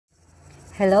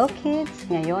Hello kids!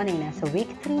 Ngayon ay nasa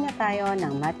week 3 na tayo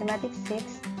ng Mathematics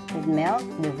 6 with melt,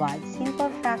 divide,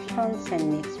 simple fractions,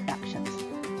 and mixed fractions.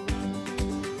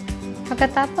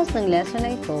 Pagkatapos ng lesson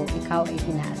na ito, ikaw ay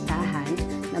inaasahan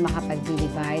na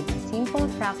makapag-divide ng simple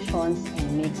fractions and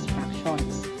mixed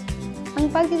fractions.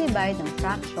 Ang pag-divide ng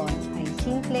fraction ay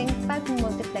simpleng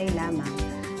pag-multiply lamang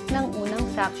ng unang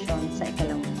fraction sa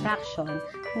ikalawang fraction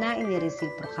na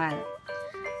inireciprocal.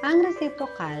 Ang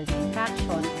reciprocal ng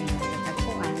fraction ay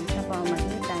natatagpuan sa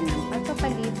pamamagitan ng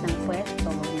pagpapalit ng pwesto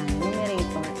ng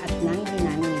numerator at ng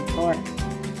denominator.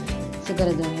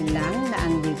 Siguraduhin lang na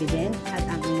ang dividend at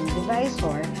ang inyong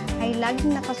divisor ay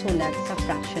laging nakasulat sa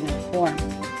fractional form.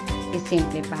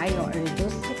 I-simplify o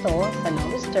reduce ito sa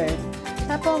lowest term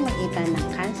sa pamamagitan ng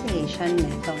cancellation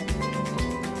method.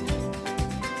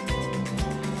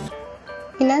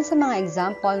 Ilan sa mga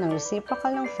example ng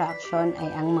reciprocal ng fraction ay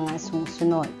ang mga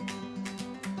sumusunod.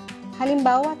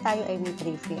 Halimbawa, tayo ay may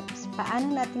 3/5.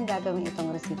 Paano natin gagawin itong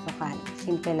reciprocal?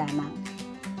 Simple lamang.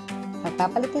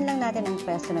 Pagpapalitin lang natin ang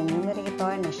pwesto ng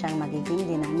numerator na siyang magiging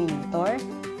denominator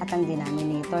at ang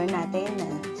denominator natin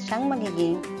na siyang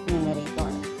magiging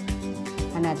numerator.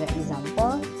 Another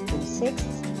example,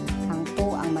 2/6. Ang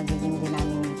 2 ang magiging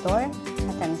denominator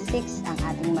at ang 6 ang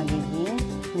ating magiging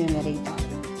numerator.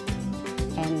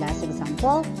 And last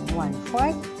example,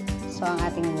 1/4. So, ang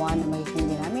ating 1 ang magiging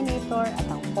denominator at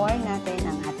ang 4 natin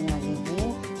ang ating magiging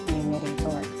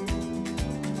numerator.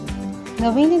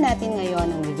 Gawin din natin ngayon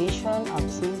ang division of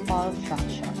simple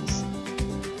fractions.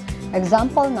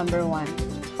 Example number 1.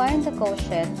 Find the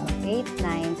quotient of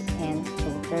 8/9 and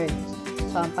 2/3.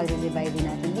 So, ang pag-divide din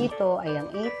natin dito ay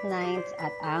ang 8/9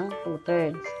 at ang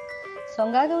 2/3. So,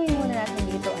 ang gagawin muna natin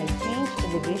dito ay change the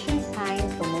division sign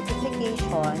to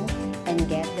multiplication and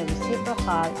get the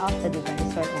reciprocal of the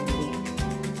divisor only.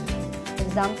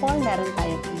 Example, meron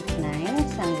tayong 8/9,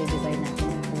 ang divide natin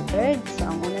ng 2/3.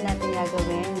 So, ang una natin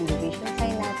gagawin, yung division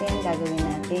sign natin, gagawin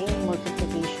natin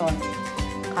multiplication.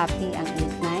 Copy ang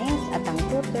 8/9 at ang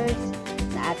 2/3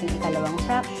 na ating ikalawang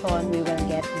fraction, we will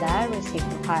get the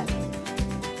reciprocal.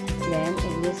 Then,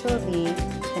 this will be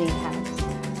 3/2.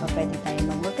 So, pwede tayo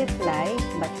mag-multiply,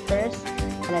 but first,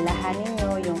 alalahanin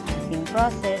nyo yung ating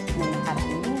process na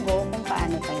nakaraang linggo kung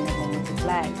paano tayo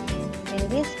nag-multiply. In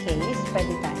this case,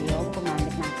 pwede tayo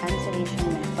gumamit ng cancellation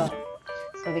method.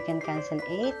 So, we can cancel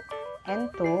 8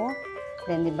 and 2,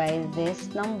 then divide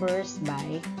these numbers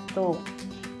by 2.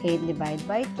 8 divided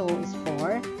by 2 is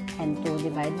 4, and 2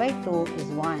 divided by 2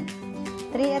 is 1.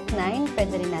 3 at 9,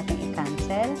 pwede rin natin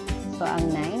i-cancel. So,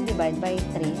 ang 9 divided by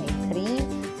 3 ay 3,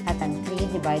 at ang 3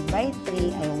 divided by 3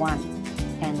 ay 1.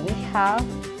 And we have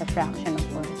the fraction of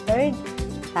 4/3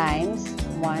 times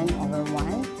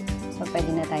 1/1. So,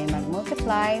 pwede na tayo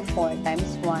mag-multiply. 4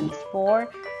 times 1 is 4,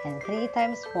 and 3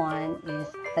 times 1 is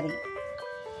 3.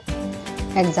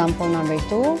 Example number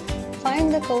 2. Find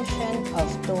the quotient of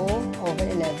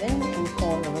 2/11 and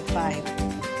 4/5.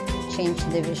 Change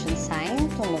the division sign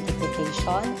to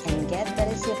multiplication and get the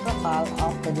reciprocal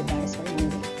of the divisor only.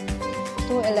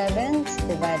 2/11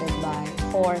 divided by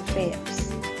 4/5.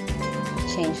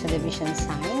 Change the division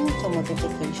sign to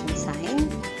multiplication sign.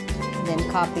 Then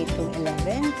copy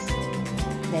 2/11.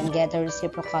 Then get the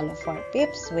reciprocal of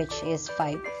 4/5, which is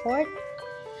 5/4.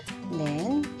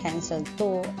 Then cancel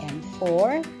 2 and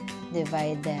 4.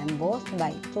 Divide them both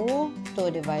by 2.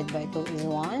 2 divided by 2 is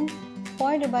 1.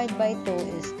 4 divided by 2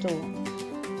 is 2.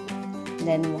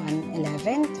 Then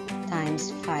 1/11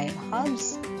 times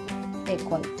 5/2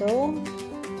 equal to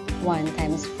 1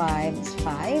 times 5 is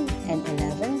 5, and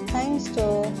 11 times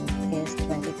 2 is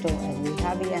 22. And we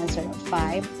have the answer of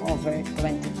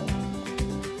 5/22.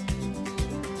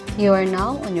 You are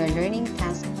now on your learning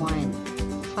task 1.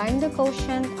 Find the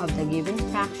quotient of the given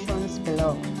fractions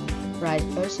below. Write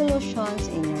your solutions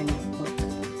in your notebook.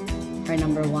 For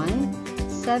number 1,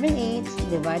 7/8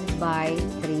 divided by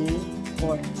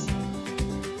 3/4.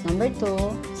 Number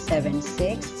 2,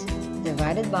 7/6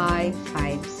 divided by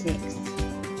 5/6.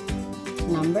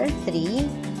 Number 3,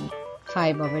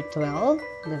 5/12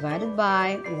 divided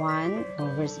by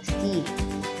 1/16.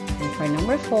 And for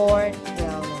number 4,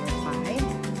 12/5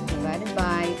 divided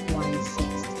by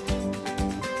 1/6.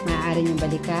 Maaari nyo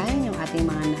balikan yung ating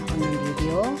mga naunang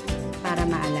video para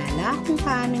maalala kung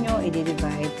paano nyo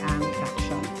i-divide ang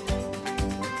fraction.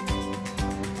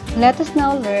 Let us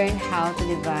now learn how to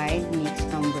divide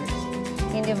mixed numbers.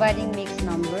 In dividing mixed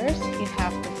numbers, you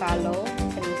have to follow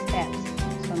 3 steps.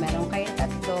 So, meron kayong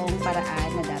tatlong paraan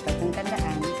na dapat yung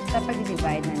tandaan sa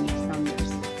pag-divide ng mixed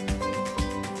numbers.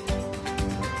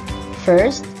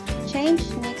 First, change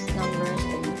mixed numbers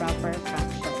to improper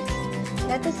fractions.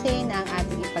 Let us say na ang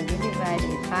ating ipag i-divide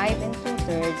ay 5 and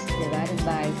 2/3 divided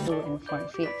by 2 and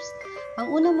 4/5. Ang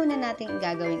una muna natin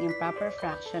gagawing improper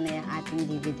fraction ay ang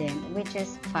ating dividend, which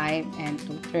is 5 and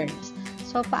 2/3.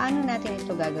 So, paano natin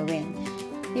ito gagawin?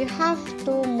 You have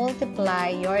to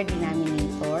multiply your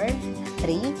denominator,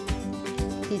 3,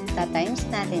 times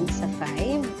natin sa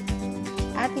 5,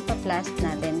 at ipa-plus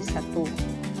natin sa 2.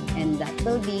 And that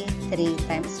will be 3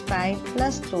 times 5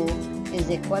 plus 2 is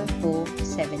equal to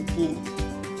 17.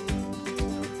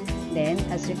 Then,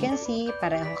 as you can see,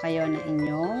 pareho kayo na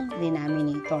inyong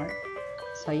denominator.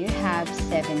 So, you have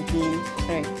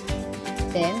 17/3.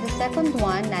 Then, the second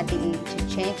one natin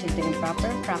i-change into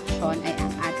improper fraction ay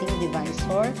ang ating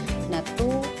divisor na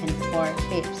 2 and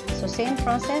 4/5. So, same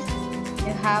process,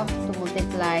 you have to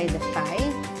multiply the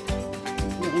 5,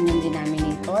 yung inyong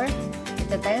denominator,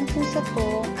 ita-times nyo sa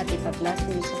 2 at ipa-plus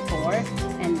nyo sa 4,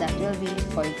 and that will be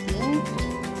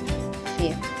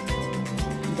 14/5.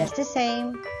 Just the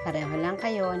same, pareho lang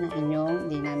kayo ng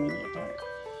inyong denominator.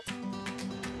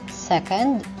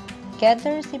 Second, get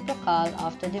the reciprocal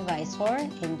of the divisor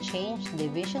and change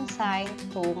division sign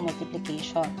to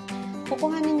multiplication.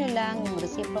 Kukuhanin nyo lang yung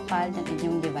reciprocal ng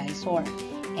inyong divisor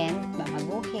and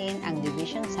babaguhin ang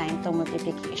division sign to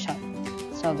multiplication.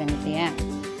 So, ganito yan.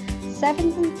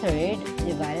 17/3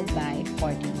 divided by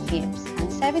 14/5. Ang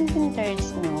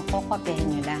 17/3 nyo, kokopyahin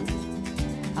nyo lang.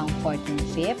 Ang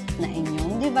 14/5 na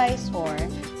inyong divisor,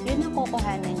 yun ang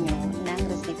kukuhanan nyo ng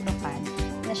reciprocal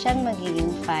na siyang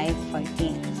magiging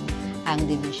 5/14.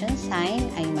 Ang division sign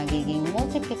ay magiging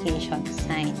multiplication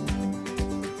sign.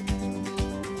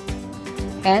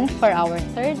 And for our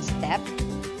third step,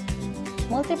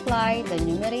 multiply the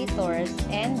numerators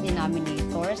and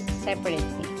denominators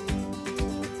separately.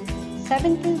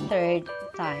 17/3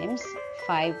 times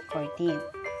 5/14.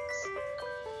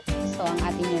 So, ang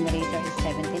ating numerator is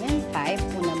 17 and 5.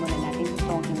 Una muna natin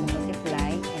itong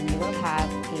i-multiply and you will have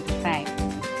 85.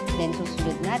 Then,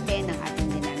 susunod natin ang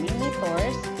ating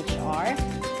denominators, which are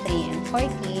 3 and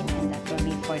 14, and that will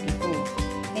be 42.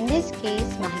 In this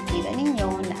case, makikita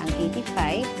ninyo na ang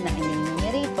 85 na inyong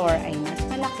numerator ay mas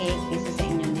malaki kaysa sa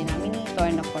inyong denominator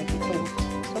na 42.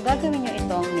 So, gagawin nyo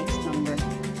itong mixed number.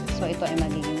 So, ito ay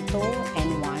magiging 2 and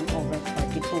 1 over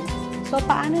 42. So,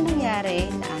 paano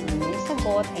nangyari na ang inyong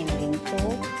sagot ay naging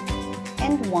 2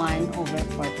 and 1 over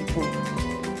 42?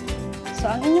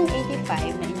 So, ang inyong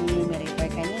 85 na inyong numerator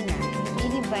kanina,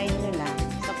 i-divide nyo lang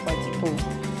sa 42.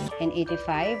 And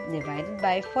 85 divided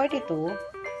by 42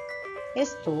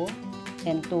 is 2.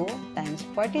 Then 2 times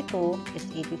 42 is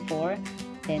 84.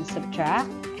 Then subtract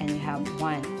and you have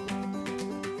 1.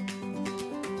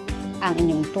 Ang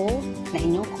inyong 2 na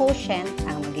inyong quotient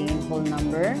ang magiging whole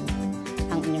number.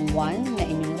 Ang inyong 1 na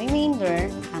inyong remainder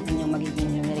ang inyong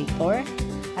magiging numerator.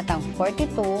 At ang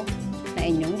 42 na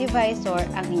inyong divisor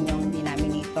ang inyong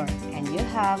denominator. And you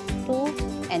have 2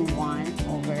 and 1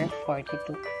 over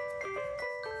 42.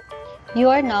 You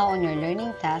are now on your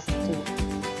learning task 2.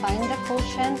 Find the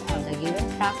quotient of the given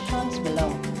fractions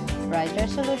below. Write your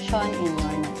solution in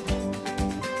your notebook.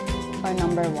 For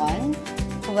number 1,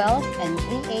 12 and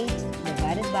 3/8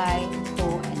 divided by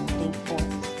 2 and 3/4.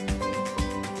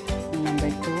 Number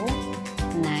 2,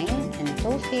 9 and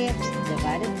 2/5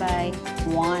 divided by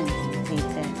 1 and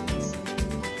 3/10.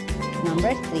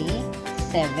 Number 3,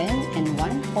 7 and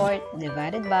 1/4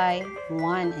 divided by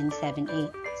 1 and 7/8.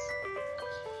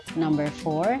 Number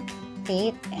 4,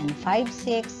 8 and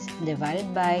 5/6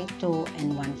 divided by 2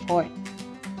 and 1/4.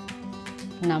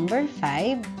 Number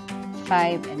 5,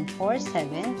 5 and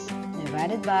 4/7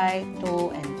 divided by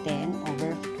 2 and 10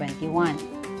 over 21.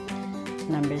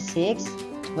 Number 6,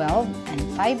 12 and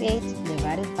 5/8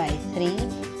 divided by 3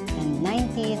 and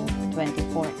 19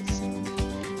 24ths.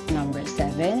 Number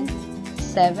 7,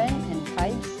 7 and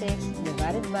 5/6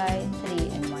 divided by 3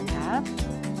 and 1/2.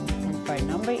 And for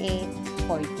number 8,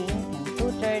 14 and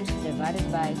 2/3 divided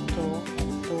by 2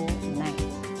 and 2/9.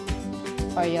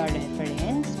 For your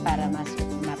reference, para mas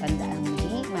matandaan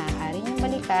muli, maaari niyong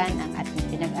balikan ang ating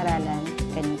pinag-aralan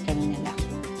kanina lang.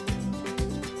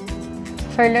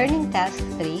 For learning task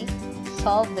 3,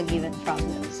 solve the given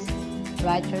problems.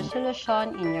 Write your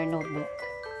solution in your notebook.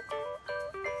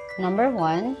 Number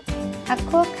 1, a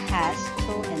cook has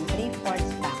 2 and 3/4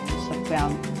 pounds of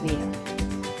ground beef.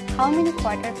 How many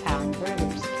quarter-pound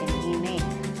burgers can he make?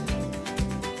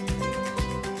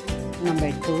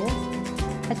 Number 2,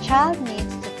 a child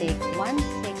needs to take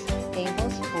 1/6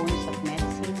 tablespoons of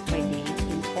medicine per day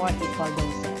in 4 equal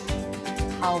doses.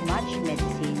 How much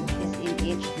medicine is in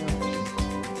each dose?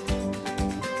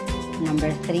 Number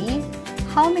 3,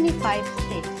 how many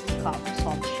 5/6 cups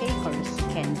of shakers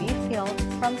can be filled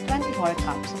from 24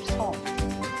 cups of salt?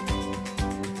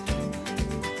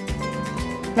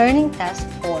 Learning Task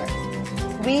 4.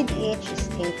 Read each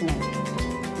statement.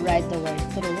 Write the word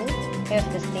true if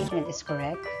the statement is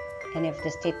correct, and if the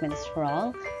statement is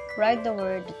wrong, write the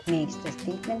word that makes the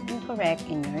statement incorrect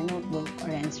in your notebook or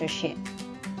answer sheet.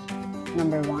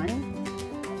 Number 1.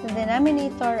 The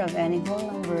denominator of any whole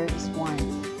number is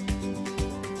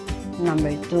 1.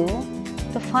 Number 2.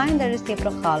 To find the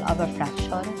reciprocal of a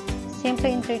fraction,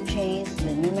 simply interchange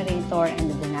the numerator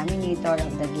and the denominator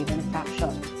of the given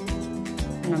fraction.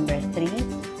 Number 3.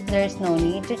 There is no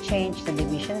need to change the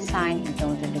division sign into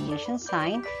multiplication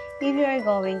sign if you are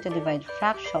going to divide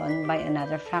fraction by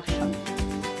another fraction.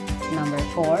 Number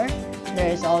 4.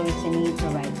 There is always a need to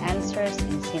write answers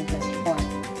in simplest form.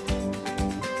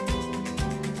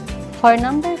 For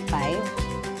number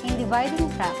 5, in dividing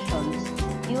fractions,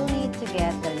 you'll need to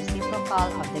get the reciprocal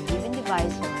of the given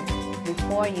divisor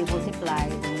before you multiply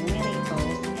the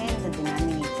numerators and the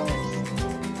denominators.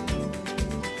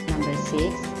 Number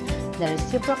 6. The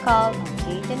reciprocal of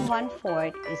 8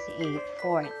 1/4 is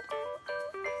 8/4.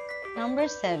 Number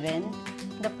 7.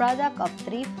 The product of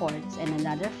 3/4 and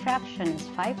another fraction is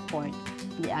 5/4.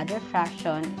 The other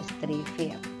fraction is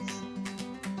 3/5.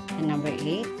 And number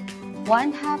 8.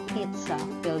 1/2 pizza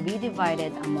will be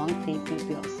divided among 3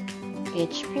 pupils.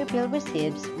 Each pupil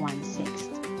receives 1/6.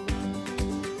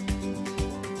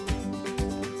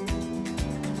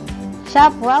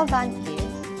 Shop well done, kids!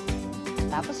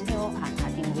 Tapos nyo ang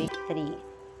ating week 3.